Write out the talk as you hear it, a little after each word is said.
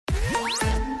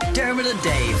Dermot and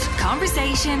Dave.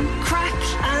 Conversation, crack,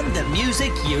 And the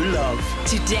music you love.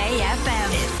 Today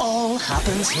FM. It all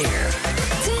happens here.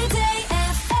 Today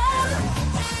FM.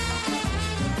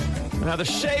 Now there's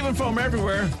shaving foam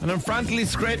everywhere, and I'm frantically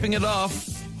scraping it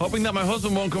off, hoping that my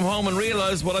husband won't come home and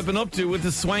realise what I've been up to with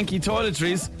the swanky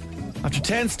toiletries. After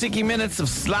 10 sticky minutes of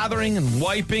slathering and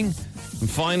wiping, and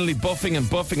finally buffing and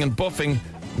buffing and buffing,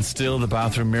 and still the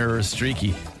bathroom mirror is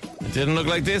streaky. It didn't look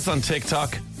like this on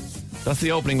TikTok. That's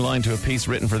the opening line to a piece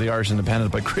written for the Irish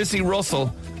Independent by Chrissy Russell,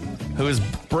 who has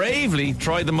bravely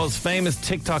tried the most famous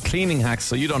TikTok cleaning hacks,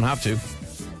 so you don't have to.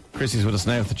 Chrissy's with us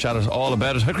now to chat us all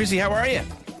about it. Hi Chrissy, how are you?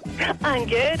 I'm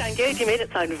good. You made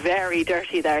it sound very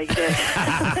dirty there. You did.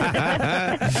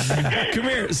 Come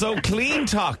here. So Clean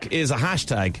Talk is a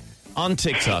hashtag on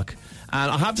TikTok. And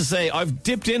I have to say, I've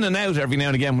dipped in and out every now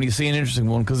and again when you see an interesting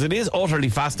one, because it is utterly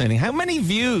fascinating. How many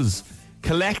views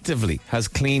collectively has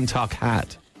Clean Talk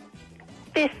had?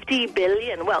 50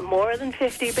 billion. Well, more than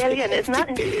 50 billion. Isn't that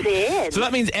insane? So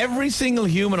that means every single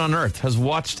human on earth has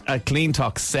watched a Clean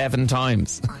Talk 7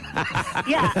 times.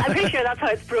 Yeah, I'm pretty sure that's how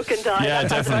it's broken down. Yeah,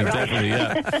 That sounds about right. definitely,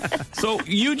 yeah. So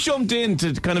you jumped in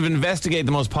to kind of investigate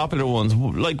the most popular ones.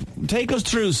 Like, take us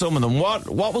through some of them.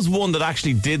 What was one that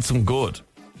actually did some good?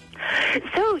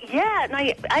 So yeah, now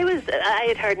I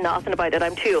had heard nothing about it.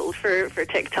 I'm too old for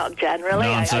TikTok generally.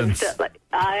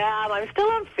 I'm still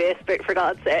on Facebook, for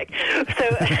God's sake. So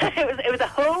it was a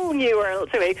whole new world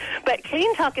to me. But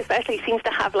Clean Talk especially seems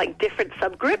to have like different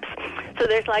subgroups. So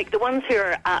there's like the ones who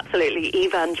are absolutely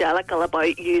evangelical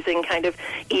about using kind of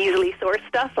easily sourced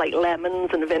stuff like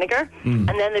lemons and vinegar. And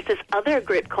then there's this other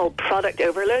group called Product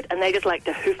Overload, and they just like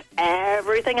to hoof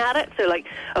everything at it. So like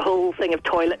a whole thing of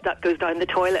toilet that goes down the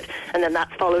toilet, and then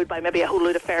that's followed by maybe a whole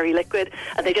load of fairy liquid,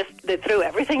 and they throw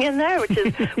everything in there, which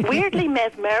is weirdly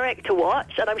mesmeric to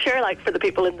watch. And I'm sure like for the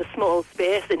people in the small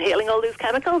space inhaling all those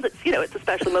chemicals, it's a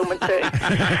special moment too.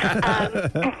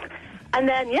 And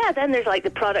then there's like the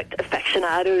product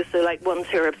aficionados, so like ones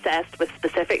who are obsessed with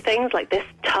specific things, like this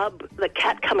tub that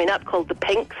kept coming up called the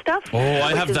pink stuff. Oh,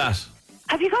 I have that.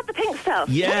 Have you got the pink stuff?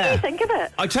 Yeah. What do you think of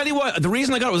it? I tell you what, the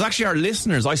reason I got it was actually our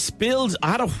listeners. I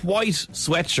had a white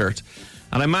sweatshirt,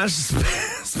 and I managed to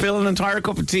spill an entire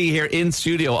cup of tea here in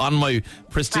studio on my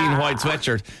pristine white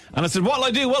sweatshirt. And I said, what'll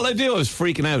I do? I was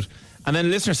freaking out. And then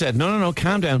the listener said, no,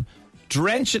 calm down.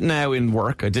 Drench it now in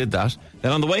work. I did that.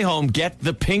 Then on the way home, get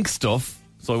the pink stuff.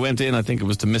 So I went in, I think it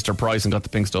was to Mr. Price, and got the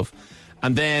pink stuff.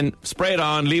 And then spray it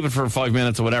on, leave it for 5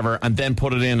 minutes or whatever, and then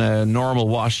put it in a normal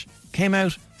wash. Came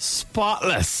out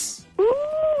spotless.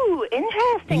 Ooh,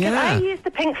 interesting. Yeah. I used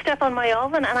the pink stuff on my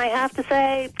oven, and I have to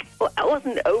say, I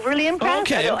wasn't overly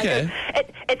impressed. Okay.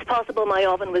 It's possible my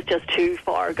oven was just too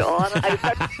far gone. I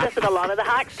was missing a lot of the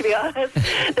hacks, to be honest.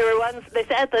 There were ones, they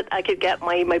said that I could get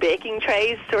my baking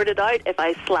trays sorted out if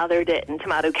I slathered it in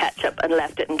tomato ketchup and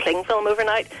left it in cling film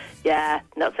overnight. Yeah,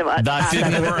 not so much. That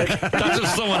didn't work. That's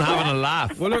just someone having a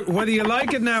laugh. Well, look, whether you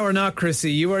like it now or not,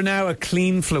 Chrissy, you are now a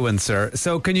cleanfluencer.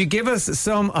 So can you give us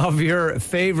some of your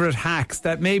favourite hacks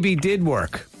that maybe did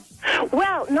work?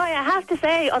 Well, no, I have to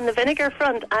say, on the vinegar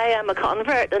front, I am a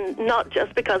convert, and not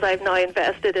just because I've now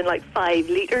invested in like 5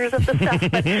 litres of the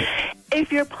stuff, but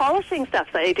if you're polishing stuff,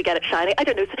 say, to get it shiny, I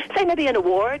don't know, say maybe an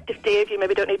award, if Dave, you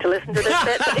maybe don't need to listen to this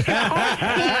bit, but if you're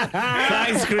polishing...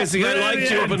 Thanks, Chrissy. I liked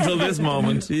you up until this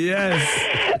moment.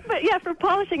 Yes. But yeah, for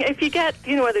polishing, if you get,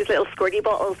 one of those little squirty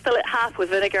bottles, fill it half with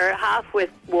vinegar, half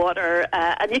with water,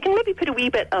 and you can maybe put a wee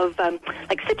bit of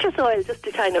like citrus oil just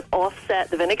to kind of offset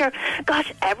the vinegar.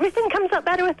 Gosh, everything comes up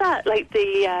better with that. Like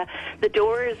the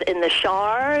doors in the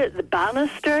shower, the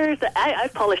banisters.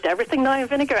 I've polished everything now in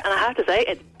vinegar, and I have to say,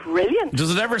 it's brilliant.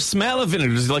 Does it ever smell of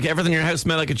vinegar? Does like everything in your house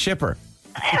smell like a chipper?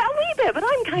 A wee bit, but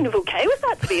I'm kind of okay with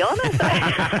that, to be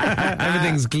honest.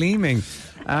 Everything's gleaming.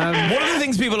 One of the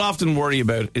things people often worry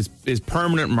about is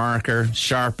permanent marker,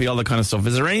 Sharpie, all that kind of stuff.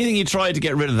 Is there anything you tried to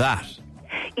get rid of that?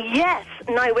 Yes.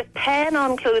 Now, with pen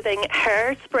on clothing,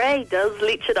 hairspray does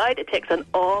leach it out. It takes an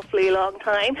awfully long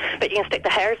time, but you can stick the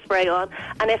hairspray on.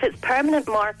 And if it's permanent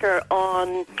marker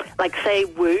on, like, say,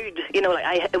 wood,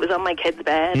 it was on my kid's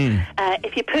bed,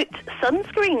 if you put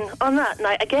sunscreen on that,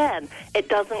 now, again, it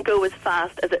doesn't go as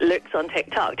fast as it looks on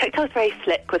TikTok. TikTok's very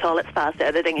slick with all its fast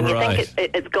editing, and you think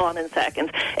it's gone in seconds.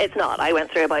 It's not. I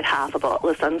went through about half a bottle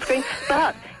of sunscreen,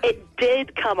 but it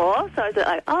did come off. So I was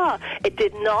like, it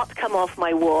did not come off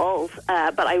my walls,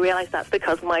 but I realised that's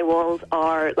because my walls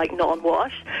are like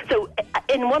non-wash. So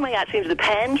in one way, actually, the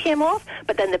pen came off,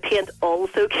 but then the paint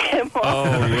also came off. Oh,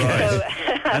 right.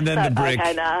 So, And then the brick.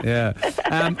 Okay, nah. Yeah.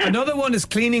 Another one is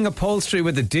cleaning upholstery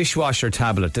with a dishwasher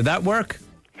tablet. Did that work?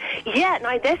 Yeah,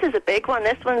 now this is a big one.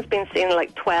 This one's been seen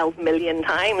like 12 million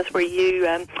times, where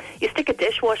you stick a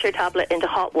dishwasher tablet into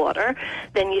hot water,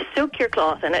 then you soak your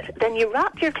cloth in it, then you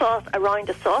wrap your cloth around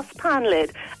a saucepan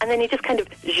lid, and then you just kind of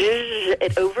zhuzh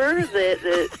it over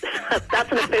the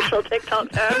that's an official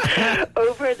TikTok term,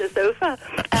 over the sofa.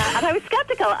 And I was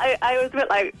sceptical. I was a bit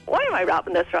like, why am I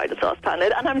wrapping this around a saucepan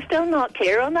lid? And I'm still not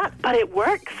clear on that, but it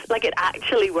works. Like, it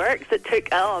actually works. It took,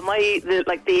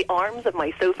 the arms of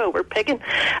my sofa were picking,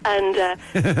 and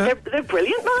they're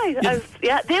brilliant now.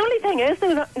 The only thing is,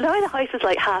 though, now the house is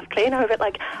like half clean. I'm a bit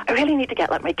like, I really need to get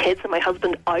like my kids and my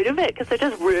husband out of it, because they're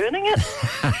just ruining it.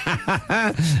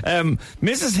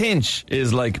 Mrs. Hinch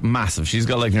is like massive. She's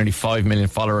got like nearly 5 million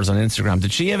followers on Instagram.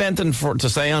 Did she have anything to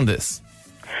say on this?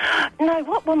 Now,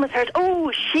 what one was hers?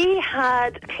 Oh, she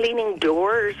had cleaning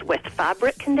doors with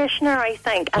fabric conditioner, I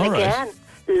think. And all right. Again,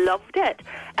 loved it.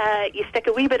 You stick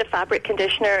a wee bit of fabric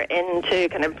conditioner into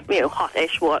kind of,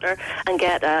 hot-ish water and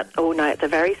get it's a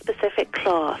very specific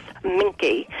cloth.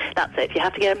 Minky. That's it. You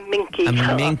have to get a minky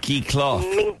cloth. Minky cloth.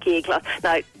 Minky cloth.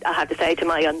 Now, I have to say, to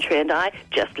my untrained eye,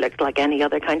 just looked like any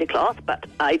other kind of cloth, but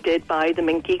I did buy the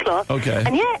minky cloth. Okay.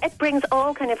 And yeah, it brings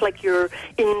all kind of like your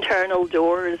internal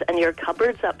doors and your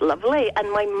cupboards up lovely.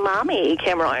 And my mammy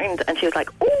came around and she was like,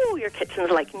 oh, your kitchen's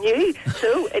like new.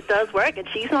 So it does work, and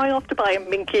she's now off to buy a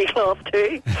minky cloth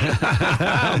too.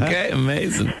 Okay,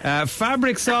 amazing.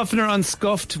 Fabric softener on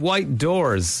scuffed white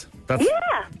doors. Yeah.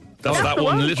 That's that the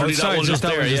one. one. Literally, sorry, that one just just that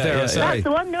there. one just there. Yeah. Sorry. That's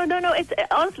the one. No. It's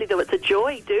honestly, though, it's a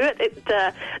joy. Do it.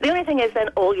 The only thing is, then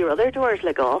all your other doors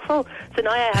look awful. So now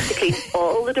I have to clean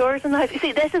all the doors in the house. You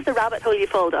see, this is the rabbit hole you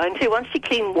fall down to. Once you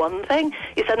clean one thing,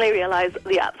 you suddenly realise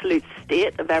the absolute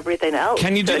state of everything else.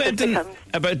 Can you do So it anything becomes-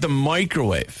 about the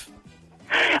microwave?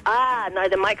 Now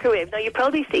the microwave. Now, you've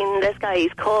probably seen this guy.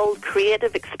 He's called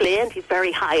Creative Explained. He's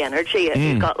very high energy.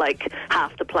 He's got like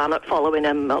half the planet following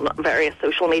him on various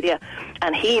social media.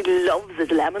 And he loves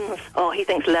his lemons. Oh, he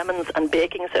thinks lemons and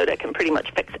baking soda can pretty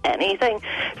much fix anything.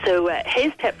 So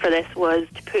his tip for this was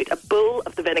to put a bowl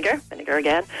of the vinegar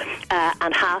again,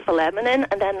 and half a lemon in.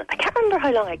 And then, I can't remember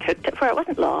how long I cooked it for. It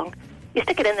wasn't long. You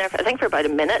stick it in there, for about a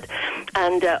minute,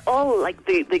 and all like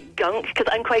the gunk, because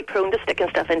I'm quite prone to sticking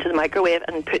stuff into the microwave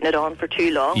and putting it on for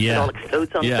too long. Yeah. It all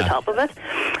explodes onto the top of it.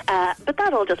 But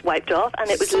that all just wiped off, and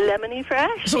it was lemony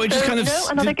fresh. So it just kind of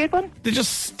another good one. They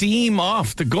just steam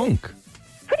off the gunk.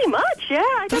 Pretty much, yeah.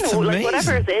 I don't That's know, like amazing.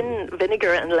 whatever's in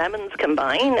vinegar and lemons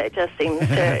combined, it just seems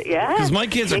to, yeah. Because my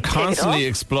kids are take it constantly off.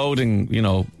 exploding,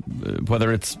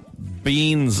 whether it's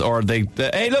beans or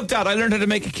hey, look, Dad, I learned how to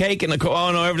make a cake and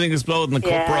oh no, everything exploded and the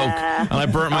cup broke and I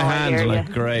burnt my Oh, I hand. hear I'm ya.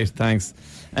 like, great, thanks.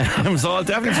 So I'll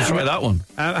definitely have to try that one.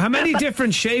 How many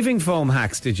different shaving foam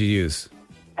hacks did you use?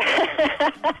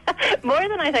 More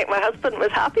than I think my husband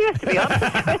was happy with, to be honest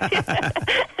with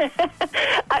you.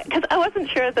 Because I wasn't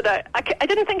sure that I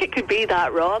didn't think it could be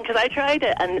that wrong, because I tried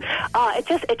it and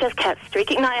it just kept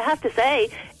streaking. Now, I have to say,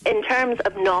 in terms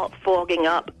of not fogging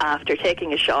up after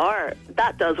taking a shower,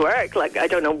 that does work. Like, I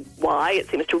don't know why, it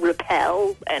seems to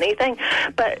repel anything,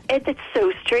 but it's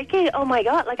so streaky. Oh my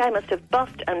God, like I must have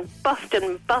buffed,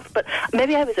 but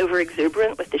maybe I was over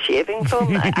exuberant with the shaving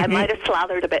foam. I might have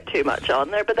slathered a bit too much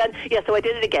on there, but then, yeah, so I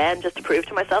did it again just to prove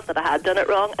to myself that I had done it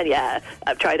wrong, and yeah,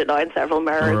 I've tried it now in several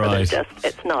mirrors, Right. and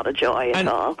it's not a joy at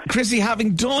all. Chrissy,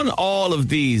 having done all of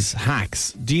these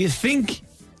hacks, do you think,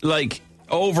 like,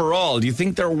 overall, do you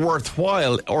think they're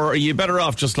worthwhile, or are you better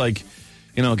off just like,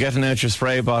 getting out your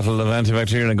spray bottle of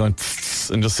antibacterial and going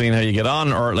and just seeing how you get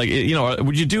on, or like,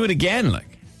 would you do it again? Like,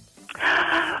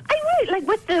 I would, like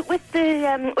with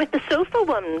the sofa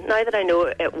one. Now that I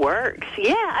know it works,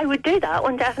 yeah, I would do that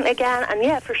one definitely again. And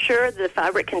yeah, for sure, the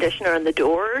fabric conditioner on the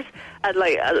doors. I'd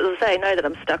like, I'll say, now that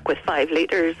I'm stuck with 5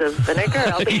 litres of vinegar,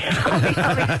 I'll be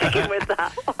sticking with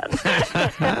that one.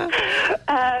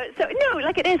 So no,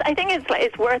 like it is. I think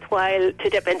it's worthwhile to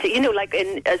dip into. Like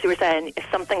as you were saying, if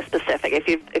something specific,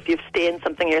 if you've stained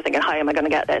something, you're thinking, how am I going to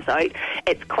get this out?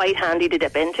 It's quite handy to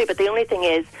dip into. But the only thing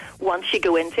is, once you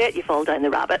go into it, you fall down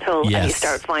the rabbit hole and you Yes.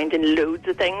 start finding loads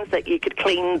of things that you could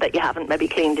clean that you haven't maybe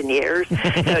cleaned in years. So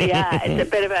yeah, it's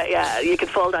a bit of you could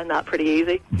fall down that pretty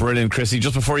easy. brilliant, Chrissy.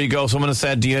 Just before you go, someone has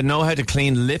said, do you know how to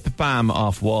clean lip balm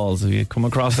off walls? Have you come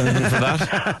across anything for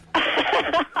that?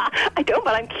 I don't,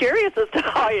 but I'm curious as to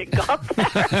how it got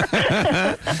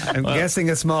there. I'm guessing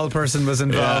a small person was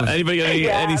involved. Anybody got any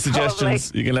Yeah,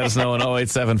 suggestions? probably. You can let us know on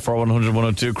 087 4100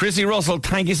 102. Chrissy Russell,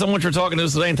 thank you so much for talking to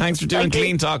us today, and thanks for doing Thank you.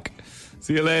 Clean Talk.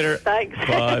 See you later. Thanks.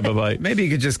 Bye. Maybe you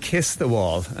could just kiss the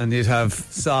wall and you'd have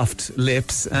soft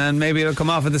lips and maybe it'll come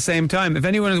off at the same time. If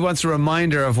anyone wants a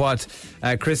reminder of what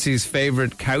Chrissy's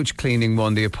favourite couch cleaning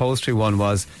one, the upholstery one,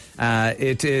 was,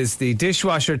 it is the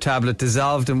dishwasher tablet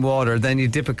dissolved in water, then you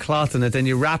dip a cloth in it, then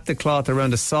you wrap the cloth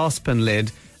around a saucepan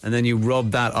lid and then you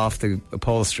rub that off the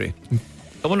upholstery.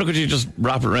 I wonder, could you just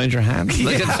wrap it around your hand?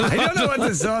 I don't know what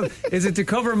this is. Is it to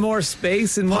cover more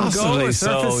space in one go, or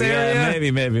surface area? Yeah,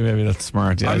 maybe that's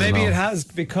smart. Yeah, or maybe it has,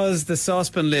 because the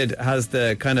saucepan lid has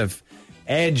the kind of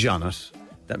edge on it,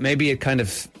 that maybe it kind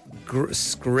of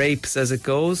scrapes as it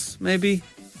goes, maybe?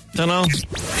 Don't know.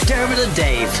 Dermot and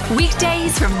Dave.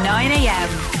 Weekdays from 9 a.m.